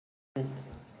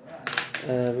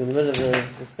in the middle of the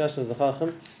discussion of the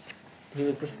Chacham. He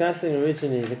was discussing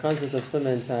originally the concept of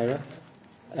Tumah and Taira,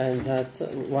 and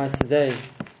why today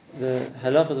the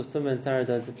halachas of Tumah and Taira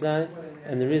don't apply,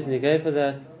 and the reason he gave for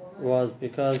that was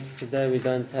because today we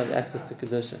don't have access to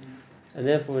Kedusha. And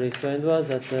therefore what he explained was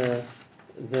that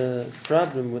the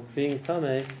problem with being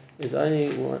Tameh is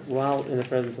only while in the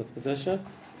presence of Kedusha,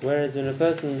 whereas when a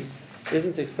person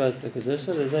isn't exposed to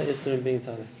Kedusha, there's no issue in being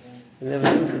Tameh. And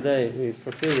therefore today we're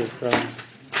precluded from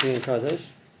being Kaddish.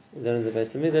 We don't have the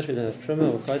Beis Hamikdash, we don't have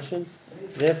Truma or Kodshim.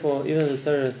 Therefore, even though the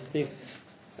Torah speaks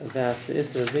about the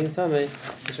issue of being Tameh,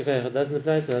 it doesn't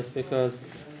apply to us because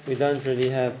we don't really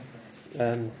have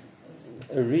a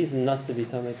reason not to be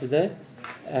Tameh today.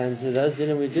 And so those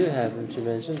dinim we do have, which you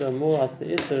mentioned, are more as the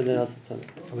Isser than as the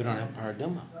Tameh. We don't have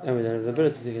Paraduma. And we don't have the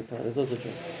ability to get Torah. That's also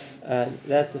true.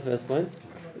 That's the first point.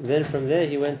 Then from there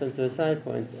he went on to a side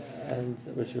point, and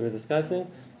which we were discussing,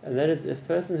 and that is if a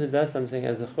person who does something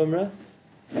as a Chumrah,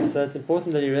 so it's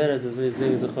important that he realizes what he's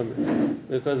doing as a Chumrah.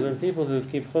 Because when people who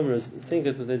keep Chumras think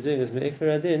that what they're doing is Me'ikar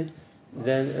Adin,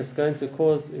 then it's going to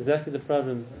cause exactly the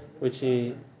problem which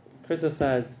he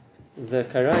criticized the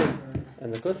Karaim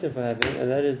and the Kosim for having, and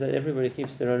that is that everybody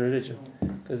keeps their own religion.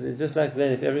 Because it's just like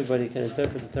then, if everybody can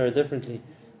interpret the Torah differently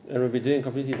and will be doing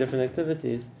completely different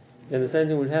activities, then the same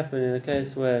thing would happen in a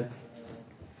case where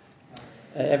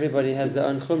everybody has their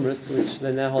own Chumras, which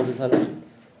they now hold as halakha.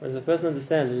 Whereas if a person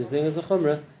understands what he's doing as a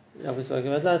Chumrah, like we spoke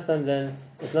about last time, then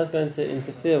it's not going to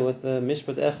interfere with the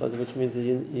Mishpat Echad, which means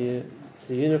the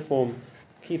uniform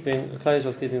keeping, Klal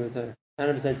Yisrael's keeping the Torah.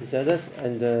 100% he said that,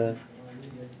 and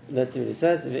let's see what he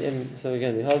says. So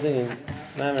again, we're holding in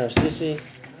Ma'amar Shlishi,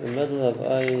 in the middle of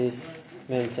Ois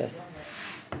Mem Tes.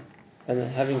 And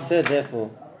having said,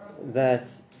 therefore, that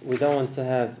we don't want to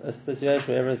have a situation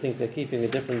where everyone thinks they're keeping a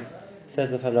different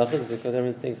set of halachas because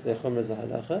everyone thinks their Chumrah is a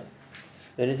halacha.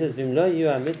 Then he says, "Vimlo yu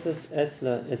mitzvos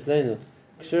etzleinu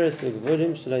kshuras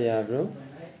begvulim shelo yavru."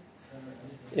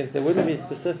 If there wouldn't be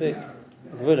specific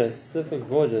gvulas, specific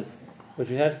borders, which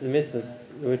we have to the mitzvahs,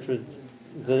 which would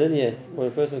delineate what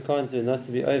a person can't do, not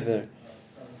to be over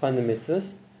on the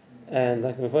mitzvahs, and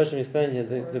like Mephoshim explained here,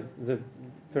 the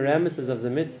parameters of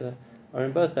the mitzvah are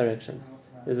in both directions.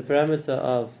 There's a parameter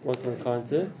of what one can't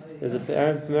do. There's a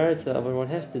parameter of what one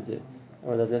has to do, or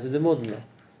one doesn't have to do more than that.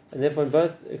 And therefore, in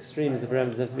both extremes, the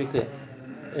parameters have to be clear.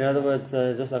 In other words,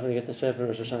 just like when you get to Shofar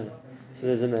Rosh Hashanah, so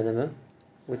there's a minimum,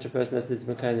 which a person has to do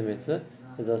to Mekayim the mitzvah.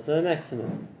 There's also a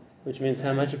maximum, which means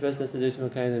how much a person has to do to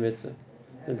Mekayim the mitzvah.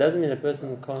 It doesn't mean a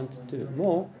person can't do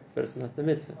more, but it's not the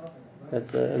mitzvah.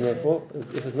 That's and therefore,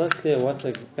 if it's not clear what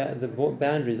the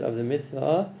boundaries of the mitzvah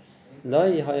are,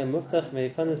 there's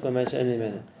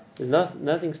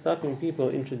nothing stopping people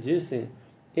introducing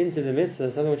into the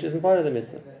mitzvah something which isn't part of the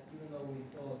mitzvah.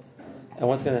 And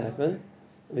what's going to happen?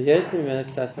 And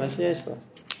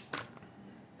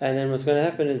then what's going to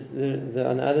happen is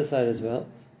on the other side as well,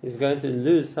 he's going to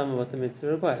lose some of what the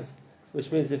mitzvah requires. Which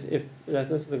means if like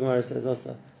this the Gemara says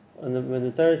also, when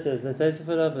the Torah says the mitzvahs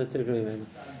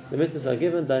are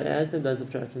given, don't add to them, don't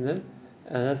subtract from them.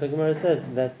 And that the Gemara says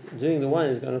that doing the one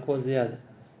is going to cause the other.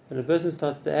 When a person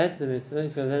starts to add to the mitzvah,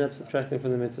 he's going to end up subtracting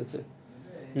from the mitzvah too.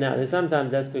 Now, sometimes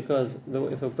that's because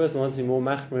if a person wants to be more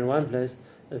machmer in one place,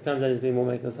 it comes out as being more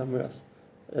maker somewhere else.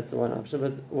 That's the one option.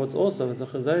 But what's also, what the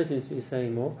Chazari seems to be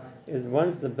saying more, is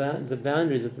once the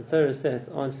boundaries that the Torah sets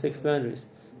aren't fixed boundaries,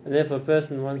 and therefore a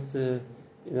person wants to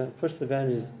push the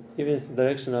boundaries even in the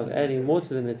direction of adding more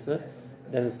to the mitzvah,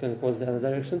 then it's going to cause the other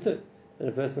direction too. Then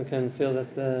a person can feel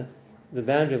that the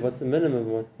boundary of what's the minimum,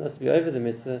 what not to be over the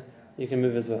mitzvah, you can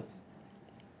move as well.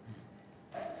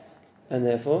 And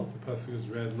therefore, the pasuk is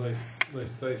read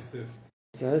leisaiv.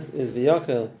 Says is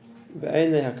v'yakel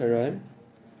be'einei hakaroim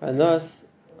hanas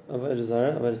avodah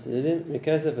zarah avodah sedilim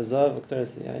mikasef azav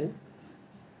v'ktaris v'yayin.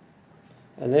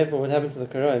 And therefore, what happened to the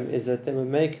karoim is that they were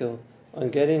makel on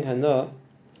getting hana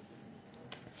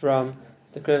from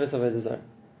the crevice of avodah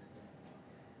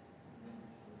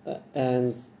zarah,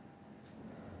 and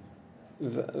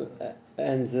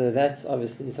that's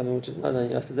obviously something which is not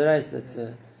only Yasser Derais, that's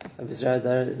a Bizrah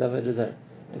Avodah Zarah.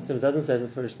 Except it doesn't say it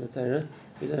first in the Torah,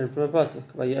 we learn from a pasuk,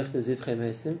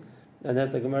 and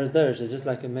that the Gemara is Derish, just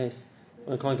like a mace.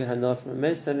 One can't get hana from a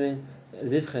mace, something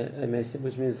zivche mesim,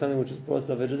 which means something which is brought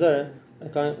to Avodah Zarah, a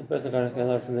person can't get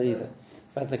hana from that either.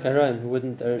 But the Karaim who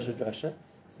wouldn't Derish a drasha,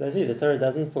 so they see the Torah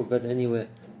doesn't forbid anywhere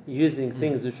using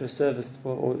things which were serviced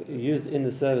for or used in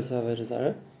the service of Avodah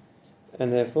Zarah,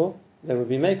 and therefore there would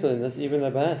be makel in this, even though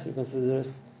perhaps we consider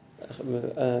this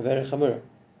very chamura.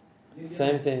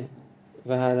 Same thing.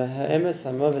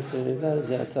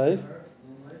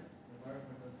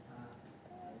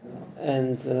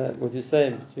 And would you say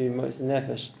between Moshe and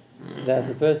Nefesh that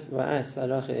the person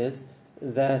halacha is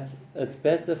that it's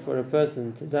better for a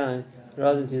person to die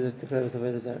rather than to use the clevis of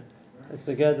Avodah Zarah. It's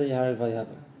Begeder Yahareg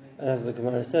V'Yavor. And as the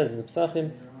Gemara says in the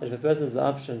Pesachim, that if a person has the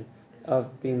option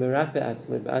of being Merape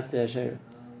Atzmai B'Atzei Asherah,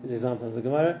 the example of the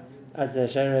Gemara, Atzei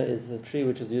Asherah is a tree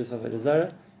which is used for Avodah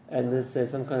Zarah, and let's say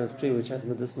some kind of tree which has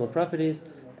medicinal properties,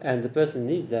 and the person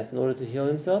needs that in order to heal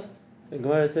himself, the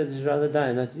Gemara says he should rather die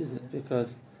and not use it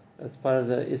because it's part of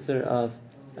the Isser of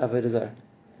Avodah Zarah.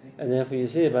 And therefore you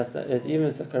see about that even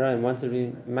if the Karaim want to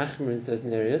be machmer in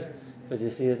certain areas, but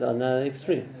you see it on the other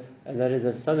extreme. And that is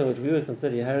that something which we would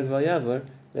consider Yahareg V'Yavor,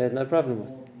 they had no problem with.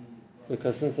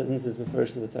 Because since it is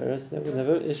first in the Torah, they would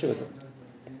never issue with it.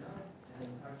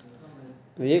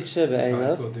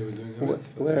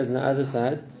 Whereas on the other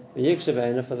side,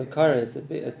 for the Kara,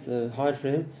 it's hard for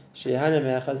him,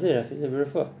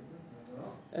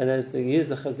 and that is to use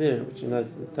the chazir, which the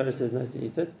Torah says not to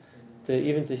eat it,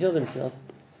 to heal himself,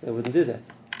 so they wouldn't do that.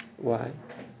 Why?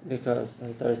 Because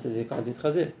the Torah says you can't eat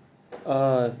chazir.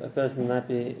 Or a person might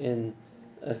be in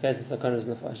a case of sakanas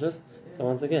nefashos, so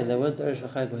once again, they weren't dorish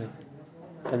v'chai b'him.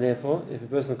 And therefore, if a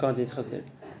person can't eat chazir,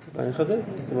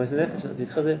 it's the most nefesh not to eat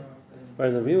chazir.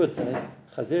 Whereas we would say,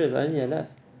 chazir is only a lav.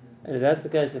 And if that's the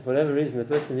case, if for whatever reason the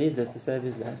person needs it to save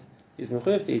his life, he's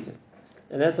mechuyev to eat it.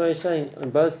 And that's why he's saying on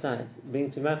both sides,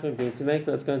 being to machmir, being to make,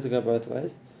 it's going to go both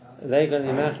ways. They're going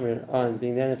to be machmir on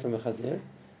being nailed from a chazir,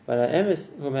 but our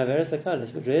emes who have eres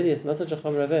hakadosh, but really it's not such a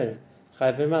chomer aver,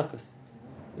 chayv b'malkus.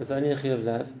 It's only a chiyuv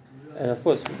lav, and of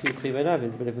course we keep chiyuv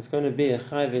lavin. But if it's going to be a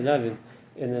chayv lavin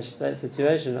in a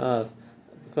situation of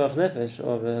koach nefesh,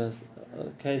 or a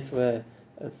case where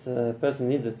it's a person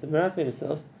needs it to merape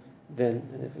himself, then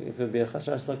if it would be a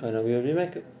chashash sakana, we would be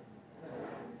make it.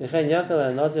 And same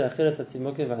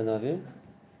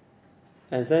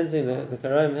thing, the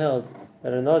Karaim held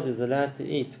that a Nazir is allowed to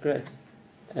eat grapes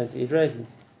and to eat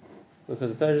raisins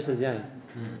because the Torah says yain,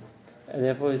 and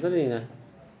therefore he's not eating that.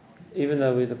 Even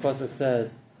though the pasuk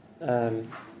says, Anavim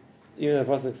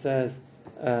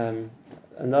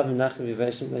nachem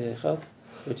v'veishim le'yechal,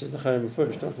 which is the Karaim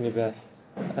Mefurish talking about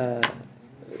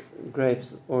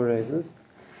grapes or raisins.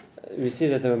 We see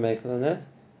that they were making on that,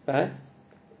 but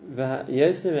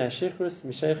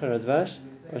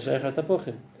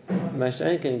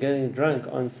getting drunk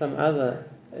on some other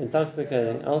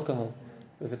intoxicating alcohol,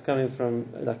 if it's coming from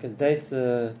like a date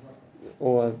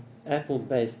or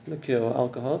apple-based liqueur or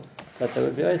alcohol, that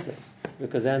would be Isaac,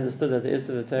 because they understood that the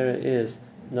Issa of the Torah is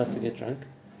not to get drunk,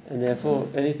 and therefore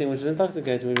anything which is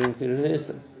intoxicating will be included in the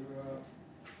Issa.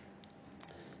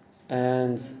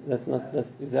 And that's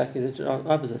exactly the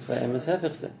opposite for Emes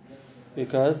Hefechse.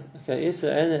 Because the Issa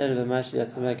of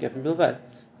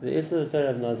the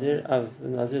Torah of the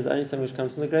Nazir is only something which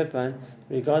comes from the grapevine,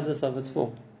 regardless of its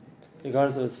form. Like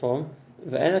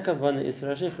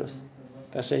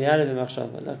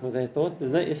what they thought,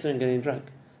 there's no Issa in getting drunk.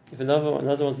 If another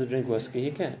wants to drink whiskey,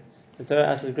 he can. The Torah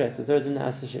asked the grape. The Torah didn't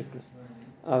ask the shikros.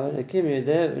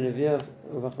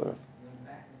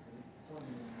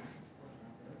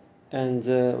 And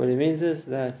what it means is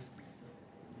that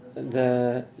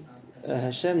the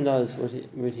Hashem knows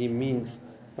what he means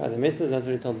by the mitzvahs. That's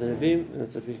what he told the Nevi'im, and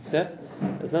that's what we accept.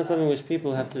 It's not something which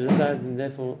people have to decide and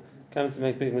therefore come to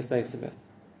make big mistakes about.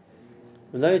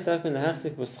 And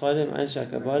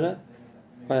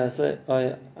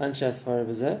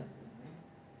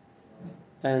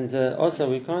also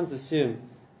we can't assume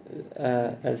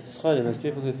as scholim, as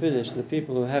people who finish, the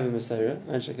people who have a Messiah,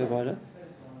 Anshe Kabbalah,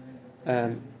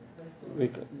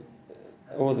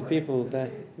 or the people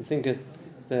that think that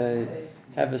they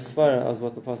have a svara of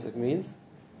what the pasuk means,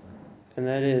 and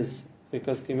that is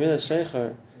because Kimila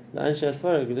Sheikhar, the Anshe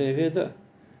Svara, G'day.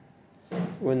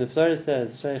 When the Torah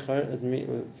says Sheikhar,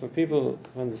 for people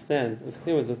to understand, it's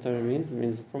clear what the Torah means. It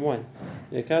means from wine.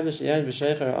 And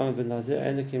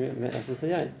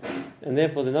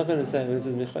therefore, they're not going to say it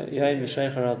says yain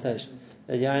b'sheikhar al tesh,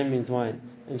 that yain means wine,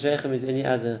 and sheikhar means any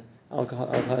other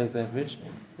alcoholic beverage.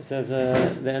 It says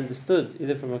they understood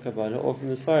either from a Kabbalah or from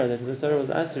the Sfara that the Torah was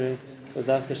answering the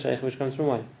dafka sheikh, which comes from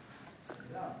wine.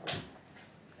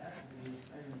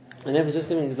 And therefore, just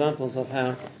giving examples of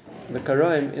how the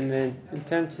Karaim, in their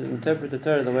attempt to interpret the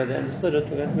Torah the way they understood it,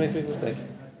 were going to make big mistakes.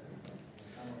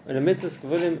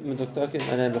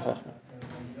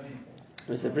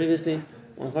 We said previously,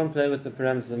 one can't play with the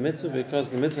parameters of the mitzvah because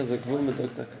the mitzvah is a gvul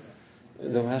meduktak.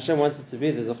 The Hashem wants it to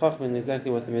be, there's a chachma in exactly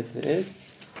what the mitzvah is.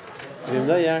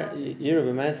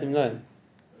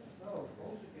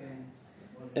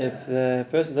 If the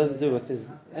person doesn't do with his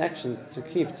actions to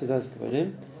keep to those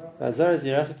gvulim,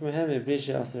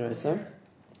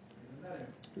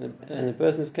 and a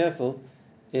person is careful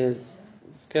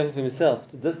for himself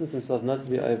to distance himself, not to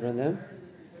be over on them.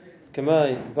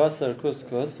 Kamai basar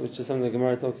kuskus, which is something the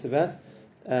Gemara talks about.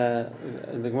 The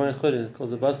Gemara in Chulin calls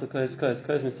the basar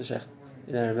kos means to shecht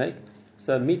in Aramaic.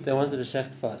 So meat they wanted to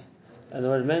shecht fast, and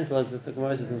what it meant was that the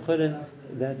Gemara says in Chulin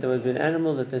that there would be an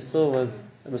animal that they saw was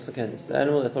a musakenis, the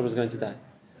animal they thought was going to die.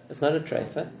 It's not a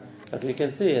treifa, but we can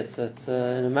see it's in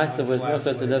a matzah where it's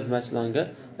not going to live much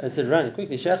longer. And it said, run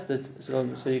quickly, shecht it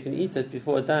so you can eat it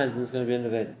before it dies, and it's going to be an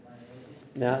aveda.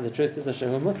 Now the truth is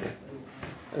Hashem mutter.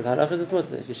 The halach is it's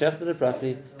mutter. If you shechted it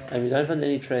properly and you don't find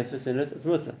any treifus in it, it's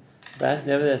mutter. But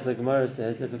nevertheless, the Gemara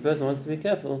says that if a person wants to be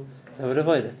careful, they would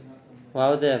avoid it. Why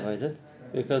would they avoid it?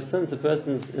 Because since a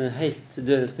person's in haste to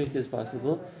do it as quickly as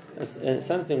possible, it's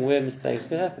something where mistakes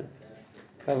could happen.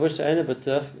 And it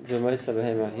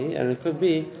could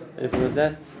be that if it was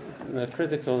that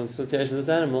critical situation of this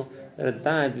animal, that it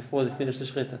died before they finished the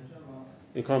shechita.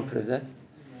 We can't prove that,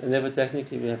 and therefore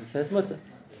technically we have to say it's mutter.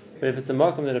 But if it's a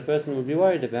makom that a person would be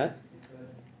worried about,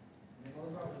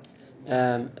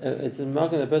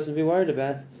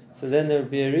 so then there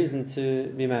would be a reason to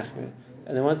be machmir.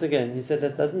 And then once again, he said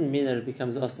that doesn't mean that it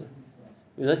becomes asur.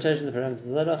 We're not changing the parameters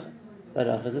of the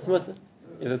halach is it's mutter.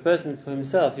 If a person for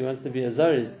himself he wants to be a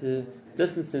zariz, to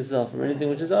distance himself from anything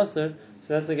which is asur, so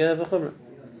that's a get of a chumrah.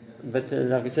 But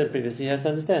like we said previously, he has to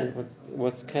understand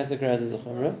what's categorized as a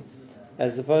chumrah,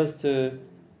 as opposed to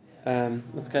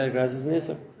what's categorized as an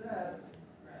isur.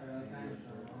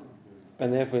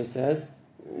 And therefore he says,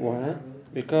 why?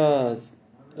 Because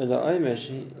and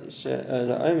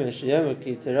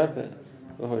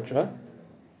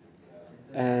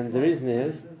the reason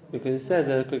is because he says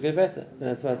that it could get better, and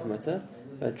that's why it's mutter.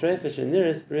 But treifa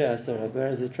sheniris bria asura,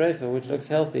 whereas a treifa which looks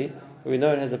healthy, we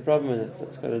know it has a problem in it.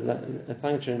 It's got a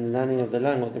puncture in the lining of the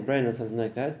lung or the brain or something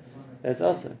like that. That's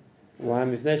also why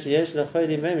and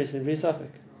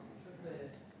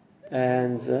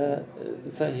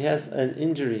so he has an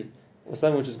injury or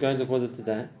something which is going to cause it to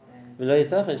die. And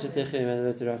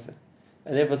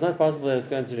therefore it's not possible that it's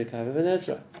going to recover. And that's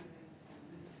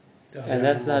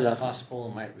the halach. Possible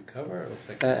it might recover. It looks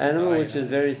like an animal which is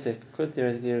very sick could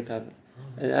theoretically recover.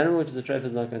 An animal which is a treifa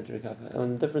is not going to recover.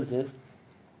 And the difference is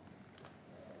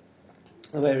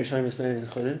the way Rishonim explained it in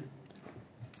Chulin.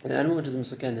 An animal which is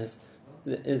musakenes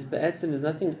is be'etzim, there's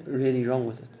nothing really wrong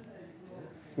with it.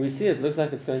 We see it looks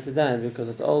like it's going to die because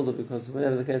it's old or because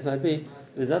whatever the case might be.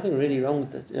 There's nothing really wrong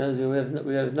with it.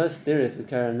 We have no stereo if it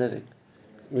carry on living.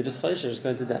 We're just chaysher, it's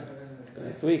going to die.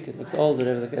 It's weak, it looks old,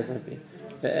 whatever the case might be.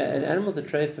 But an animal to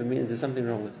treifa means there's something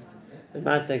wrong with it. It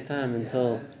might take time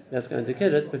until that's going to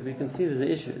kill it, but we can see there's an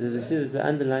issue. There's an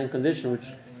underlying condition which,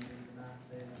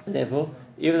 therefore,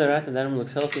 even though the animal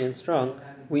looks healthy and strong,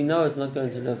 we know it's not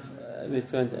going to live.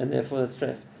 And therefore that's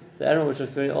treifa. The animal which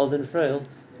looks very old and frail,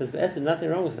 there's nothing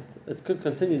wrong with it. It could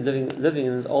continue living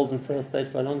in an old and frail state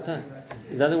for a long time.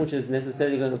 There's nothing which is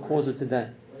necessarily going to cause it to die.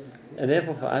 And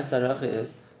therefore for us, halacha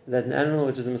is that an animal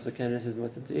which is a musakenes is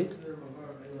mutter to eat,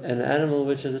 and an animal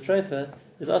which is a treifa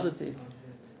is also to eat.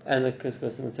 And the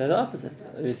Christos would say the opposite.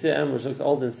 If you see an animal which looks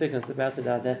old and sick and it's about to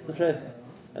die, that's the treifa.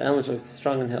 An animal which looks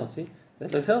strong and healthy,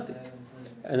 that looks healthy.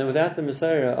 And then without the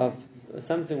Messiah of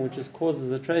something which causes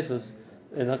the treifas,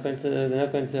 they're not going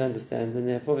to understand, and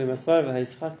therefore we must follow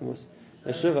his chakmus.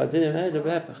 If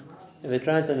they're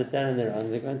trying to understand on their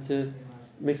own, they're going to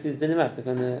mix these dinim up. They're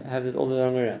going to have it all the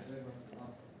wrong way around.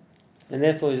 And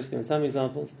therefore, we're just giving some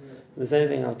examples. The same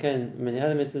thing I'll ken many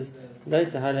other mitzvahs.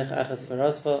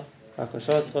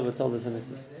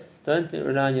 Don't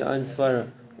rely on your own svara,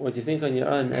 what you think on your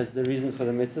own as the reasons for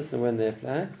the mitzvahs and when they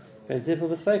apply.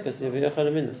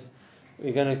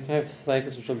 We're going to have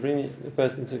sfeikus which will bring the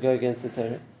person to go against the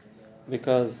Torah,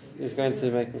 because it's going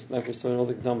to make, like we saw in all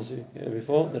the examples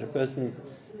before, that a person's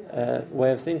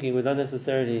way of thinking would not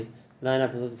necessarily line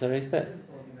up with what the Torah expects.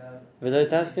 And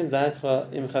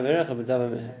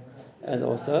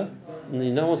also,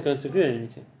 no one's going to agree on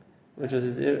anything, which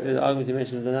was the argument you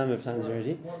mentioned a number of times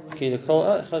already.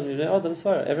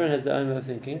 Everyone has their own way of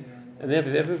thinking, and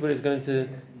therefore everybody's going to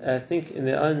think in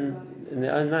their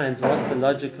own minds what's the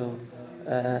logical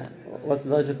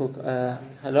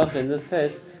halacha in this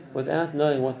case, without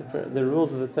knowing what the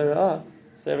rules of the Torah are.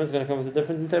 So everyone's going to come with a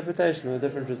different interpretation or a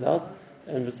different result.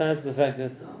 And besides the fact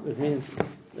that it means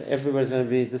that everybody's going to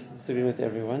be disagreeing with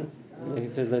everyone, like he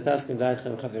says,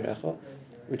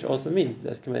 which also means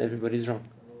that everybody's wrong.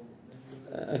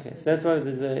 Okay, so that's why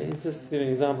he's just giving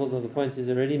examples of the point he's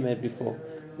already made before.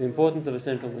 The importance of a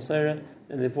central Messiah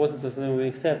and the importance of something we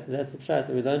accept. That's the pshat,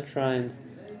 that we don't try and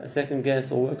second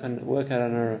guess or work out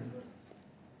on our own.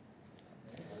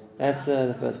 That's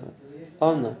the first point.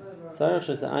 So how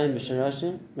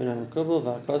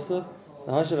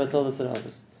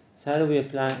do we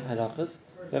apply halachas?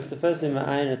 We have to firstly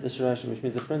ma'ayin at the shirashim, which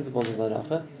means the principles of the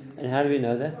halacha. And how do we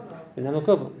know that? From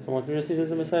what we received as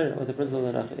the Messiah, what the principle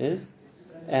of the halacha is,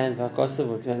 and v'hakosov,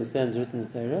 what we understand is written in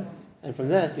the Torah. And from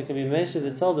that, we can be measured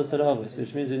the toldus of avos,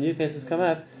 which means when new cases come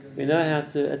up, we know how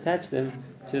to attach them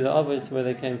to the avos where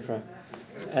they came from.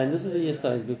 And this is a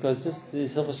yesod, because just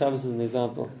use Hilchos Shabbos as an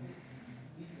example.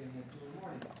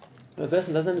 When a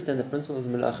person doesn't understand the principle of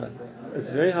the melacha, it's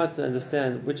very hard to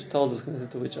understand which told is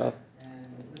connected to which of.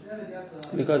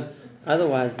 Because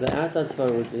otherwise, the outside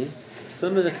svara would be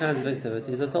similar kinds of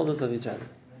activities are told us of each other.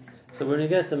 So when you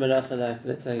get to melacha like,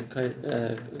 let's say,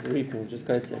 reaping, which is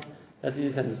kotzer, that's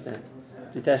easy to understand.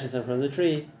 Detaching something from the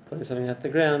tree, putting something up the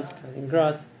ground, cutting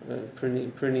grass,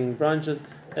 pruning branches.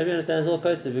 Everyone understands all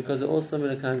kotzer because they're all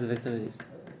similar kinds of activities.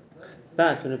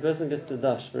 But when a person gets to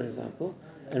dash, for example,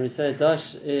 and we say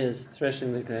dash is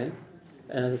threshing the grain,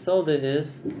 and the tolda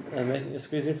is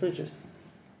squeezing fruit juice,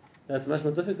 that's much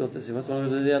more difficult to see. What's wrong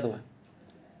with the other one?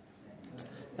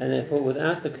 And therefore,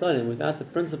 without the klonim, without the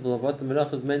principle of what the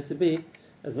melacha is meant to be,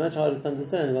 it's much harder to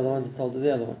understand why the ones are told to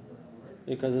the other one,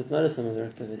 because it's not a similar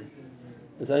activity.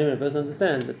 It's only when a person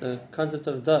understands that the concept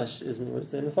of dash is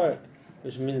mefarik,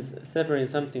 which means separating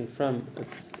something from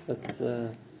its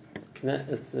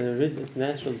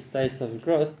natural states of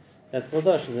growth. That's called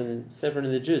dash, and then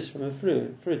separating the juice from a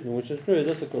fruit in which it grew is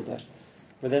also called dash.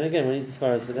 But then again, we need as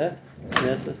far as for that, and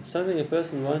that's something a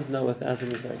person won't know without the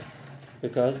Messiah,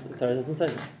 because the Torah doesn't say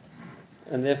that.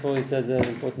 And therefore, he said the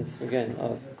importance again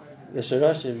of the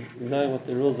Shirashim, knowing what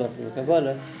the rules are from the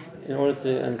Kabbalah, in order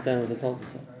to understand what the Torah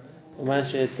is.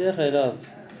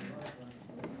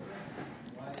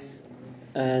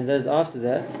 And then after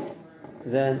that,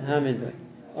 then Hamidbek.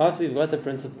 After we've got the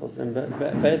principles and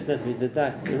based on that we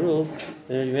deduct the rules,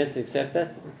 then we're meant to accept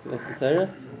that. That's the Torah.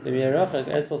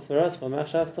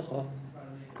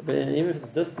 But even if it's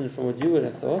distant from what you would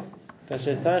have thought,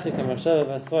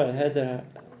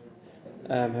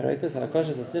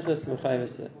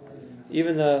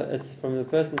 even though it's from the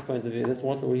person's point of view, that's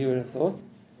what he would have thought,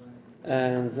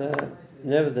 and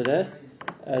nevertheless,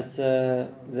 it's the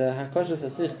hakoshes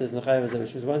hasichlis mechayev,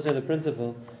 which was once you have the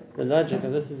principle. The logic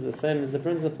of this is the same as the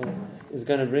principle, is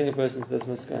going to bring a person to this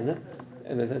maskana,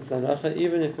 and that's the halacha,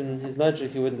 even if in his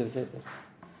logic he wouldn't have said that.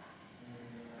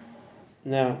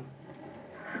 Now,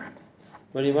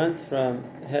 what he wants from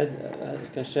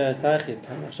kasher tachid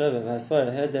kamashava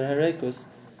v'asvara heder harekus,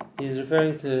 he's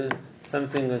referring to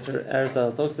something which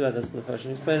Aristotle talks about this in the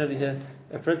Fashion. Explain over here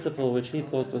a principle which he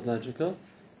thought was logical,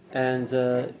 and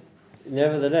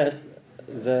nevertheless,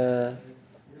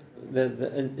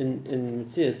 in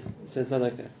Metzius, so it's not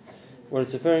like that. What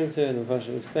it's referring to, and the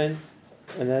Fashion will explain,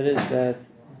 and that is that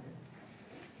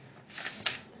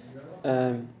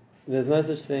there's no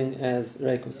such thing as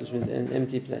rekus, which means an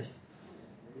empty place.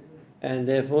 And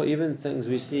therefore, even things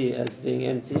we see as being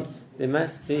empty, there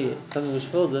must be something which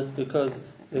fills it, because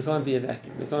there can't be a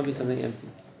vacuum. There can't be something empty.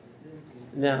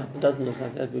 Now, it doesn't look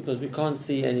like that because we can't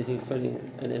see anything filling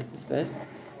an empty space,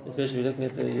 especially looking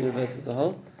at the universe as a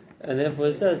whole. And therefore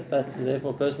it says, but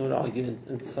therefore a person would argue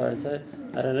and say,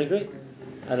 I don't agree.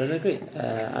 I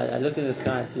look in the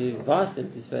sky, I see vast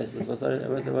empty spaces. What are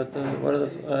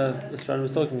the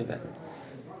astronomers talking about?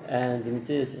 And the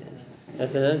Mitzvah says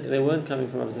that they weren't coming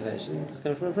from observation, it's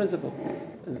coming from a principle.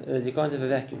 You can't have a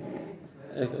vacuum.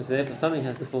 So therefore something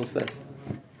has to fill space,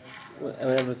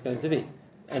 whatever it's going to be.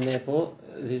 And therefore,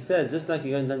 he said, just like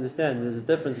you're going to understand, there's a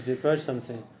difference if you approach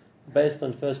something based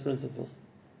on first principles,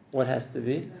 what has to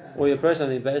be, or you approach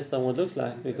something based on what looks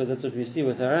like, because that's what we see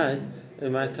with our eyes,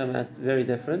 it might come out very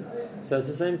different. So it's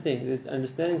the same thing.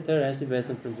 Understanding Torah has to be based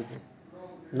on principles,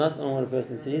 not on what a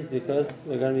person sees, because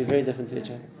they're going to be very different to each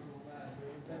other.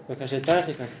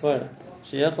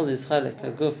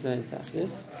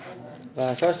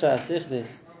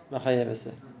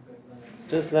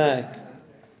 Just like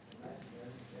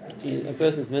a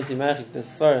person is meant to machik the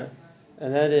svara,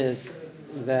 and that is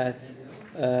that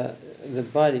the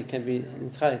body can be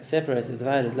separated,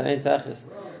 divided,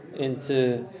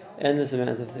 into endless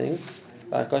amount of things.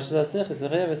 And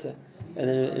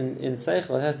in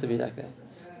seichel it has to be like that.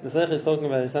 The seichel is talking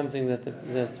about something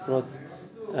that's brought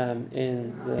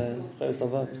in the Chayos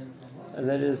Alvavos, and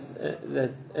that is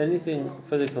that anything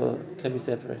physical can be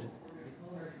separated.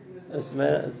 It's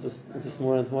just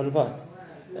smaller and smaller parts.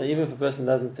 And even if a person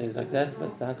doesn't think like that,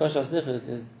 but the Hakosh HaSichos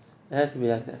is it has to be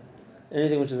like that.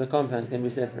 Anything which is a compound can be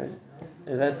separated.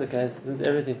 If that's the case, since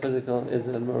everything physical is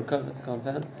a more covered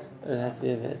compound, it has to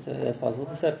be that's possible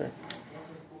to separate.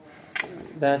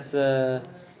 That's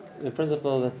the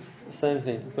principle that's the same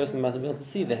thing. A person might not be able to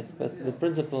see that, but the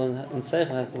principle in Seichel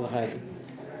has to be hidden.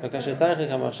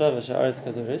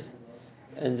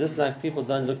 And just like people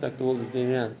don't look like the world is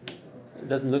being round, it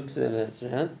doesn't look to them that it's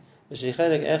round.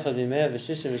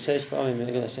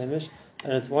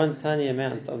 And it's one tiny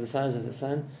amount of the size of the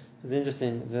sun. It's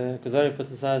interesting, the Kuzari puts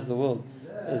the size of the world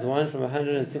as 1 from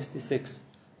 166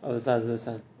 of the size of the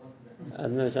sun. I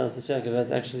don't know a chance to check if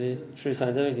that's actually true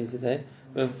scientifically today,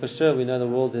 but for sure we know the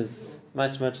world is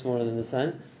much, much smaller than the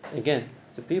sun. Again,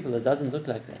 to people it doesn't look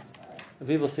like that. When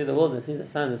people see the world and see the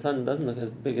sun doesn't look as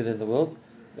bigger than the world,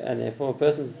 and therefore a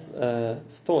person's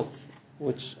thoughts,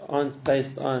 which aren't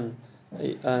based on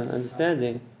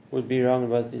understanding, would be wrong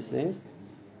about these things.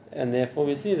 And therefore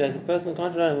we see that the person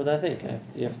can't rely on what I think.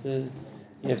 You have to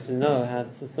know how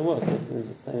the system works.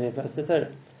 Certainly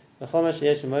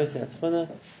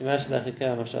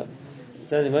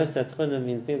Moshe Atchuna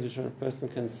mean things which a person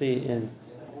can see in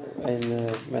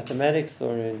mathematics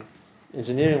or in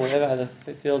engineering, whatever other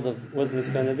field of wisdom is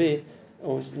going to be,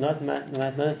 or which might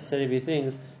not necessarily be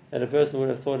things that a person would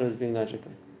have thought of as being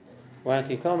logical. And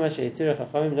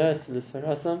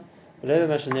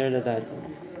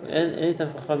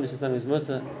anytime Chacham said something is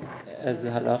mutter as a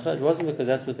halacha, it wasn't because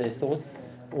that's what they thought,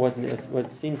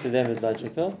 what seemed to them as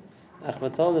logical. It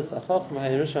was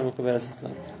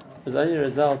only a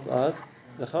result of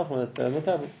the Chacham that they were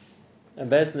makabel, and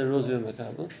based on the rules we were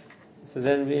makabel. So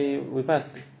then we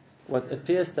pass. What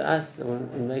appears to us, or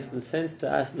makes sense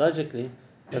to us logically,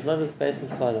 is not the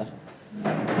basis for halacha.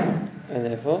 And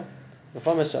therefore, the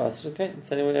Chumash Asr,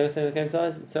 it's anyway everything that came to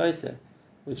Osir,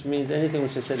 which means anything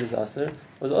which they said is Asr,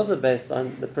 was also based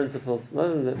on the principles, not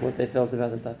on what they felt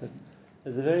about the topic.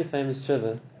 There's a very famous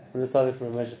tshuva from this topic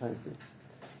from Moshe Feinstein.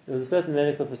 There was a certain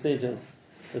medical procedures,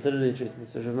 fertility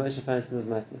treatments, which Moshe Feinstein was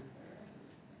matter.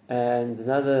 And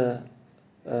another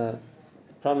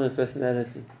prominent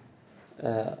personality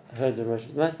heard that Moshe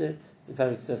was matter. In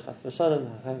fact, he said Chas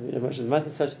v'Shalom, Moshe was matter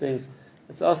such things.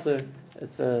 It's Asr.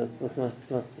 It's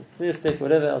theistic,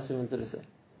 whatever else you wanted to say.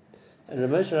 And Rav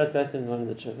Moshe writes back to him in one of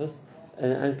the tshuvas,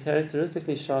 an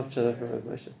uncharacteristically sharp tshuva from Rav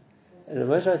Moshe. And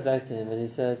Rav Moshe writes back to him and he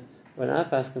says, when I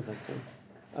paskin something,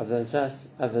 I've done Shas,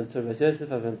 I've done Turbas Yosef,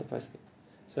 I've done the Poskim.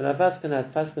 So when I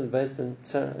paskin based on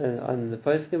the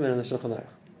Poskim and on the Shulchan Aruch.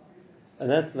 And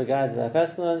that's the guide that I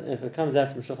paskin on, and if it comes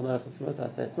out from Shulchan Aruch, it's mutter, I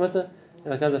say it's mutter,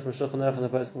 and if it comes out from Shulchan Aruch and the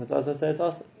Poskim, it's also, I say it's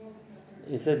awesome.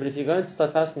 He said, but if you're going to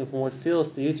start asking from what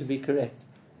feels to you to be correct,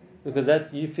 because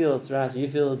that's you feel it's right, you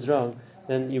feel it's wrong,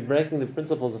 then you're breaking the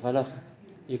principles of halacha.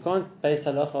 You can't base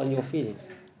halacha on your feelings.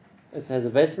 It has a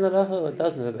base in halacha, or it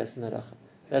doesn't have a base in halacha.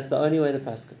 That's the only way to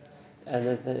paskin. And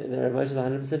the Rav Moshe is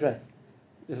 100% right.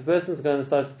 If a person is going to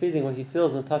start feeling what he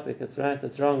feels on a topic, it's right,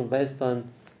 it's wrong, based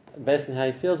on how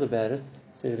he feels about it,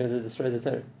 so he's going to destroy the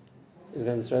Torah. He's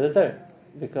going to destroy the Torah.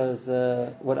 Because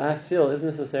what I feel isn't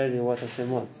necessarily what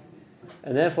Hashem wants.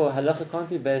 And therefore, halacha can't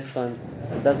be based on,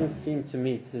 it doesn't seem to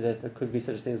me that there could be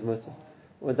such a thing as mutter.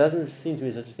 Or it doesn't seem to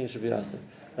me such a thing should be asr.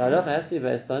 The halacha has to be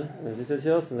based on, as this says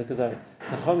here also in the Kuzari,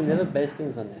 the Chacham never base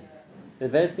things on that. They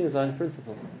base things on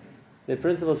principle. The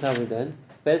principles how we done,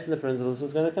 based on the principles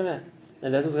what's going to come out.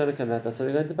 And that's what's going to come out, that's what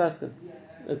we're going to paskin.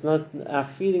 It's not, our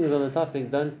feelings on the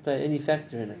topic don't play any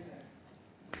factor in it.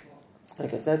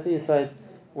 Okay, so that's the aside,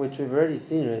 which we've already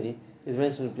seen already. He's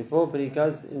mentioned it before, but he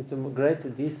goes into greater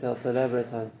detail to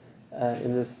elaborate on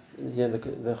in this here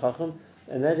the Chacham,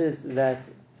 and that is that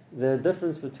the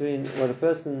difference between what a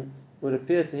person would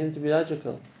appear to him to be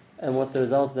logical and what the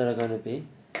results that are going to be,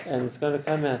 and it's going to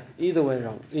come out either way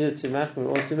wrong, either to machmir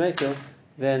or to mekel,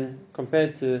 then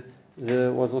compared to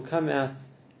what will come out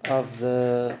of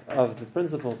the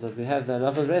principles that we have the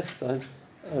halacha rests on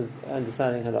as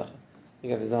deciding halacha. He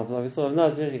gave the example of Yisrael of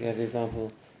Nazir. He gave the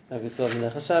example like we saw in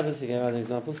the Shabbos, he gave other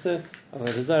examples too, of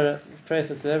Avodah Zarah,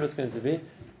 Preface, whatever it's going to be,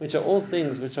 which are all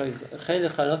things which are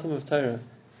Chelek Halakim of Torah,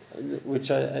 which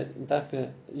are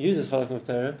uses Halakim of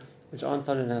Torah, which aren't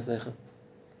Torah in HaSeichel.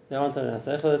 They aren't Torah in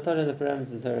HaSeichel, they're Torah in the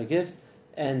parameters the Torah gives,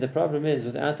 and the problem is,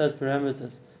 without those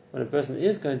parameters, when a person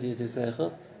is going to use his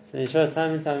Seichel, so he shows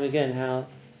time and time again how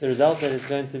the result that is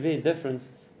going to be different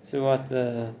to what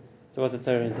the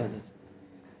Torah intended.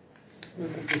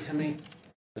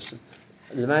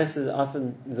 The Maisa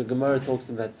often the Gemara talks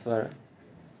about Svara.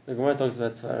 The Gemara talks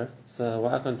about Svara. So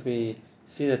why can't we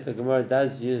see that the Gemara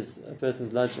does use a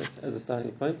person's logic as a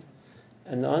starting point?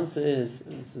 And the answer is,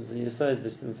 this is the Yesod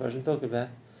which the Mepharshim talk about,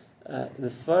 the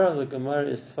Svara of the Gemara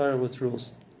is Svara with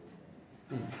rules.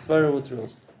 Svara with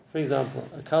rules. For example,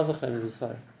 a Kal V'Chem is a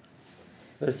Svara.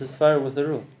 But it's a Svara with a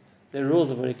rule. The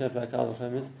rules of when you can apply Kal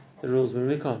V'Chem is the rules when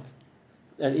we can't.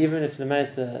 And even if the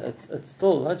Maisa, it's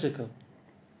still logical.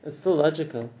 It's still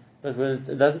logical, but when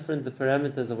it doesn't fit the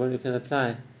parameters of when we can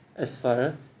apply a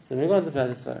svara, so we're going to apply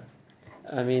the svara.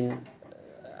 I mean,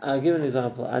 I'll give an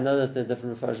example. I know that there are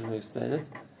different refarshim who explain it,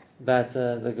 but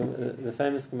the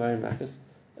famous Gemara in Makos,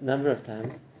 a number of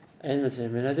times, Ein Matir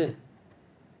Min Adin.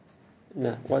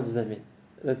 Now, what does that mean?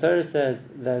 The Torah says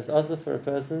that it's also for a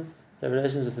person to have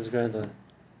relations with his granddaughter.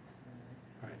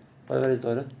 Right. What about his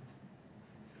daughter?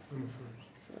 I'm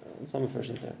first. Some first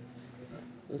in Torah.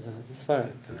 It's far.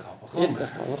 It's a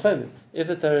Kal If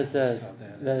the Torah says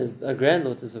that a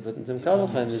granddaughter is forbidden to him, Kal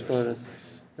V'chomer, his daughters,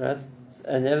 right?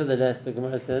 And nevertheless, the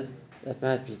Gemara says that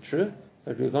might be true,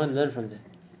 but we can't learn from them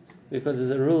because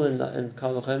there's a rule in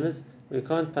Kal V'chomer, we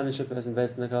can't punish a person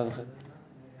based on the Kal V'chomer.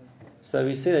 So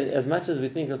we see that as much as we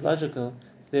think it's logical,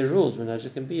 there are rules when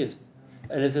logic can be used.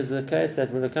 And if there's a case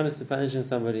that when it comes to punishing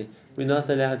somebody, we're not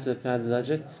allowed to apply the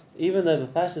logic, even though the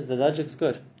Pashas, the logic's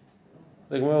good.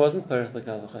 The Gemara wasn't perfect like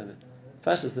Kal V'chomer.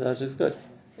 Pashas, the logic's good.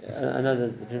 I know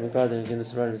that the Prima Garden and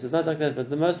Guinness Rodim, so it's not like that, but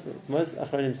the most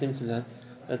Achronim seem to learn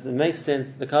that it makes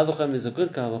sense. The Kal V'chomer is a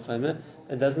good Kal V'chomer,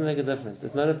 it doesn't make a difference.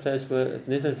 It's not a place where it's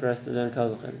necessary for us to learn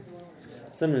Kal V'chomer.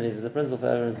 Similarly, there's a principle for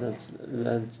everyone who's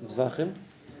learned Zvachim.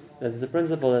 There's a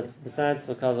principle that besides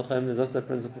for Kal V'chomer, there's also a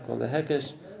principle called the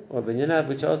Hekesh or Binyanav,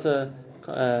 which are also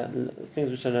things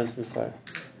which are learned from Sfar.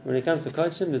 When it comes to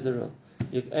Kodshim, there's a rule.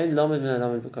 You ain't Lamed Min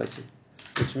HaLamed B'Kodshim,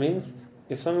 which means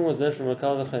if something was learned from a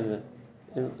Kal V'chomer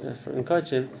in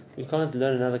Kodshim, you can't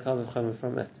learn another Kal V'chomer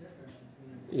from it.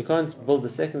 You can't build the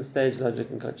second stage logic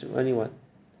in Kodshim, only one.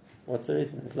 What's the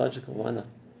reason? It's logical, why not?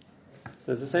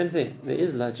 So it's the same thing. There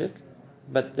is logic,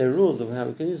 but there are rules of how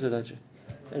we can use the logic.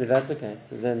 And if that's the case,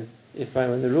 so then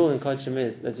when the rule in Kodshim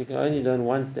is that you can only learn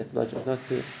one step logic, not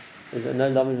two, there's no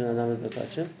Lamed Min HaLamed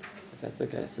B'Kodshim, if that's the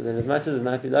case. So then as much as it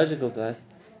might be logical to us,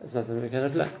 it's not something we can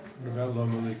apply. What about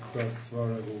Lomali cross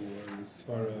Svara or the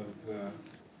Svara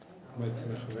of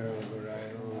Mitzvah Chaver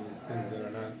or all those things that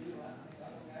are not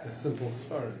they're simple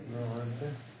Svaras, no, aren't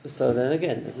they? So then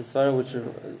again, it's a Svara which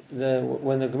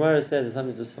when the Gemara says that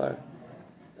something's a Svara,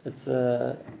 it's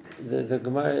the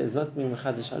Gemara is not being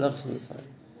mechadish halachos in the Svara.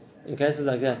 In cases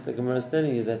like that, the Gemara is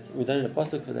telling you that we don't need a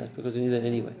pasuk for that because we need that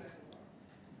anyway.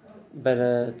 But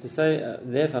to say,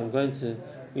 therefore, I'm going to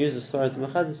use the Svara to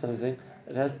mechadish something,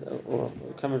 it has to, or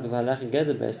come up with halachic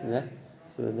gather based on that.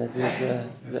 So then that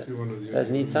means that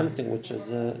needs something which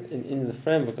is in the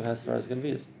framework of how Svaras can be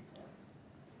used.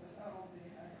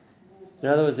 In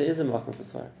other words, there is a makom for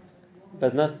Svara,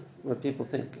 but not what people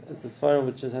think. It's a Svara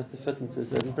which has to fit into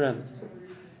certain parameters.